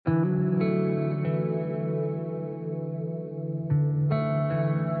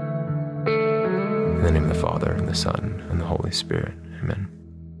In the name of the Father, and the Son, and the Holy Spirit. Amen.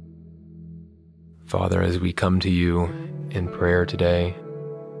 Father, as we come to you in prayer today,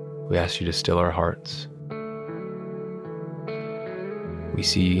 we ask you to still our hearts. We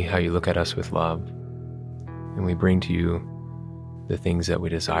see how you look at us with love, and we bring to you the things that we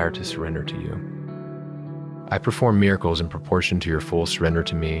desire to surrender to you. I perform miracles in proportion to your full surrender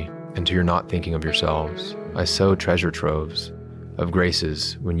to me and to your not thinking of yourselves. I sow treasure troves of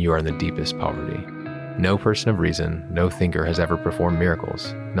graces when you are in the deepest poverty. No person of reason, no thinker has ever performed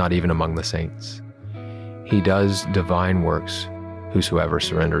miracles, not even among the saints. He does divine works, whosoever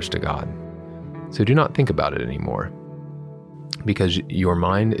surrenders to God. So do not think about it anymore, because your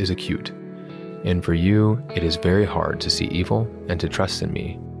mind is acute, and for you it is very hard to see evil and to trust in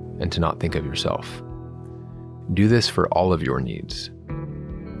me and to not think of yourself. Do this for all of your needs.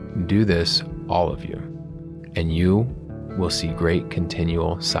 Do this, all of you, and you will see great,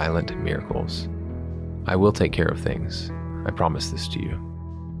 continual, silent miracles. I will take care of things. I promise this to you.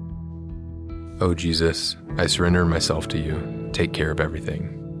 O Jesus, I surrender myself to you. Take care of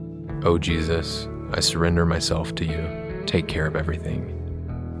everything. O Jesus, I surrender myself to you. Take care of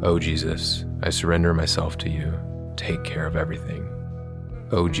everything. O Jesus, I surrender myself to you. Take care of everything.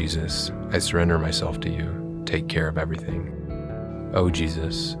 O Jesus, I surrender myself to you. Take care of everything. O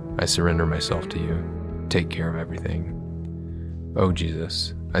Jesus, I surrender myself to you. Take care of everything. O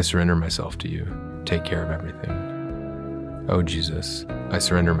Jesus, I surrender myself to you. Take care of everything. O Jesus, I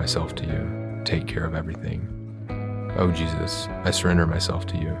surrender myself to you. Take care of everything. O Jesus, I surrender myself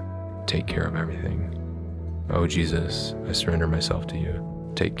to you. Take care of everything. O Jesus, I surrender myself to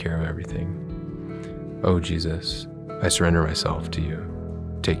you. Take care of everything. O Jesus, I surrender myself to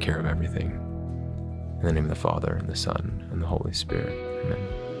you. Take care of everything. In the name of the Father, and the Son, and the Holy Spirit.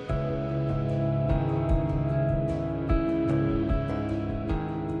 Amen.